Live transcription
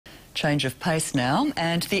Change of pace now,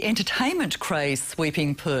 and the entertainment craze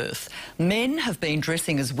sweeping Perth. Men have been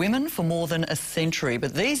dressing as women for more than a century,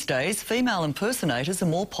 but these days female impersonators are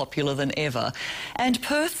more popular than ever. And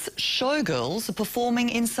Perth's showgirls are performing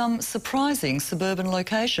in some surprising suburban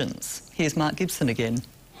locations. Here's Mark Gibson again.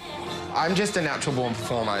 I'm just a natural born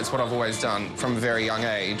performer. It's what I've always done from a very young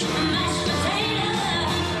age.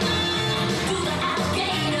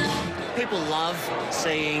 People love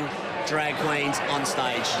seeing drag queens on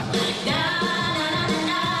stage.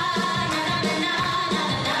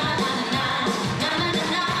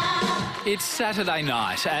 It's Saturday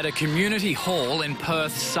night at a community hall in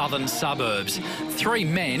Perth's southern suburbs. 3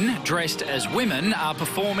 men dressed as women are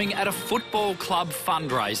performing at a football club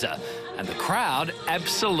fundraiser, and the crowd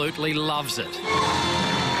absolutely loves it.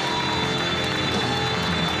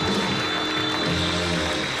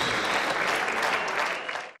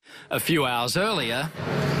 A few hours earlier,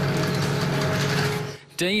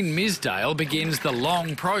 Dean Misdale begins the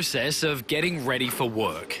long process of getting ready for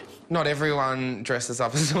work. Not everyone dresses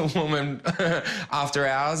up as a woman after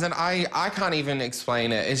hours, and I can't even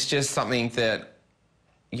explain it. It's just something that,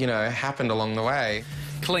 you know, happened along the way.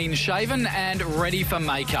 Clean shaven and ready for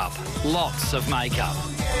makeup. Lots of makeup.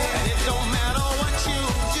 And it don't matter what you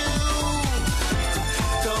do,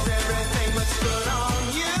 'cause everything looks good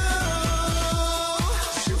on you.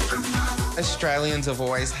 Australians have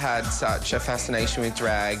always had such a fascination with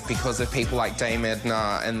drag because of people like Dame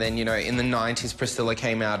Edna, and then, you know, in the 90s Priscilla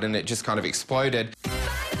came out and it just kind of exploded.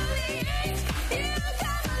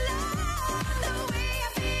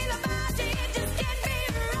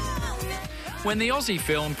 When the Aussie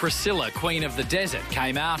film Priscilla, Queen of the Desert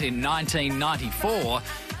came out in 1994,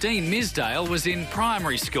 Dean Misdale was in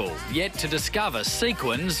primary school, yet to discover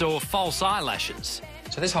sequins or false eyelashes.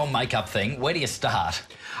 So this whole makeup thing, where do you start?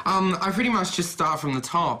 I pretty much just start from the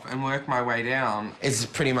top and work my way down. It's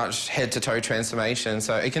pretty much head-to-toe transformation,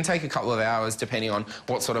 so it can take a couple of hours depending on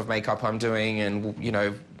what sort of makeup I'm doing and, you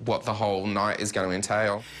know, what the whole night is going to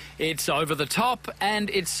entail. It's over the top, and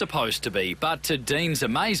it's supposed to be, but to Dean's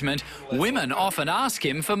amazement, women often ask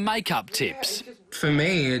him for makeup tips. For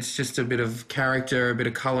me, it's just a bit of character, a bit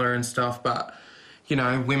of colour and stuff, but, you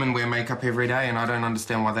know, women wear makeup every day, and I don't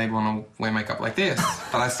understand why they'd want to wear makeup like this,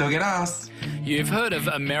 but I still get asked. You've heard of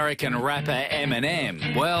American rapper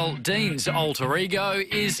Eminem. Well, Dean's alter ego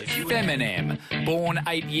is Feminem, born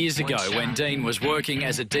 8 years ago when Dean was working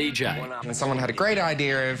as a DJ. And someone had a great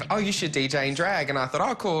idea of, oh, you should DJ and drag, and I thought,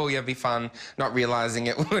 oh, cool, yeah, it'd be fun, not realising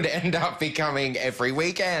it would end up becoming every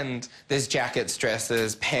weekend. There's jackets,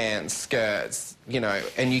 dresses, pants, skirts, you know,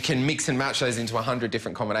 and you can mix and match those into 100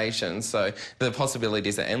 different combinations, so the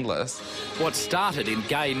possibilities are endless. What started in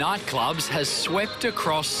gay nightclubs has swept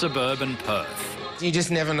across suburban Perth. You just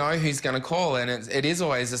never know who's going to call, and it is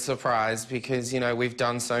always a surprise because, you know, we've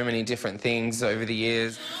done so many different things over the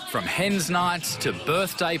years. From hens nights to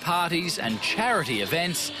birthday parties and charity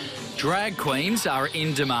events, drag queens are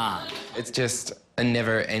in demand. It's just a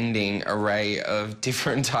never-ending array of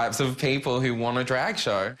different types of people who want a drag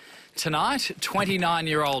show. Tonight,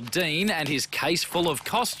 29-year-old Dean and his case full of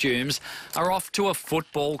costumes are off to a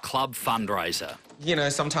football club fundraiser. You know,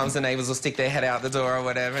 sometimes the neighbours will stick their head out the door or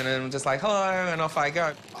whatever, and I'm just like, hello, and off I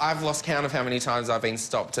go. I've lost count of how many times I've been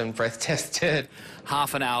stopped and breath tested.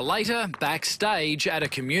 Half an hour later, backstage at a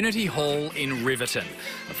community hall in Riverton.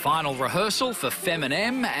 A final rehearsal for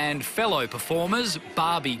Feminem and fellow performers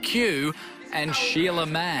Barbie Q and Sheila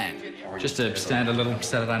Mann. Just a standard little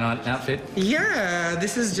Saturday night outfit? Yeah,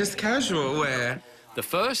 this is just casual wear. The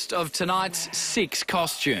first of tonight's 6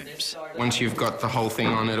 costumes. Once you've got the whole thing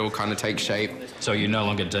on, it'll kind of take shape. So you're no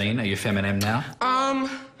longer Dean, are you Feminem now? I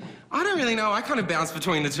don't really know. I kind of bounce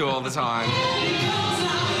between the two all the time.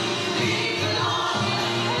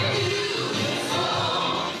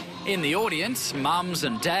 In the audience, mums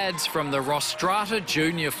and dads from the Rostrata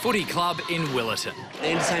Junior Footy Club in Willetton.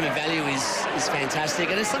 The entertainment value is fantastic,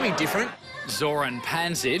 and it's something different. Zoran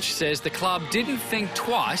Panzic says the club didn't think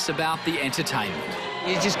twice about the entertainment.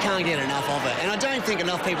 You just can't get enough of it, and I don't think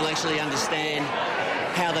enough people actually understand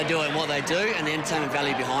how they do it and what they do and the entertainment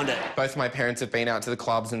value behind it. Both my parents have been out to the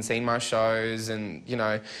clubs and seen my shows, and, you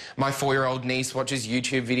know, my 4-year-old niece watches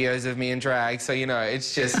YouTube videos of me in drag, so, you know,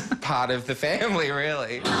 it's just part of the family,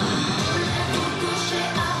 really.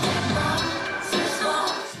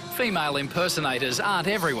 Female impersonators aren't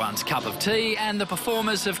everyone's cup of tea, and the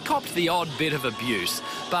performers have copped the odd bit of abuse,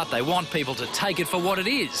 but they want people to take it for what it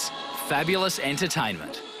is: fabulous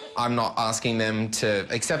entertainment. I'm not asking them to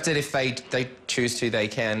accept it. If they choose to, they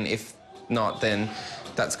can. If not, then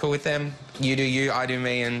that's cool with them. You do you, I do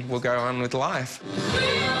me, and we'll go on with life.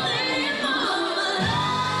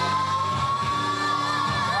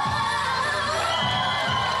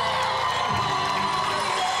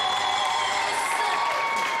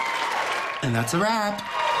 And that's a wrap.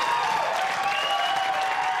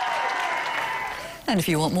 And if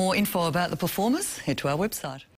you want more info about the performers, head to our website.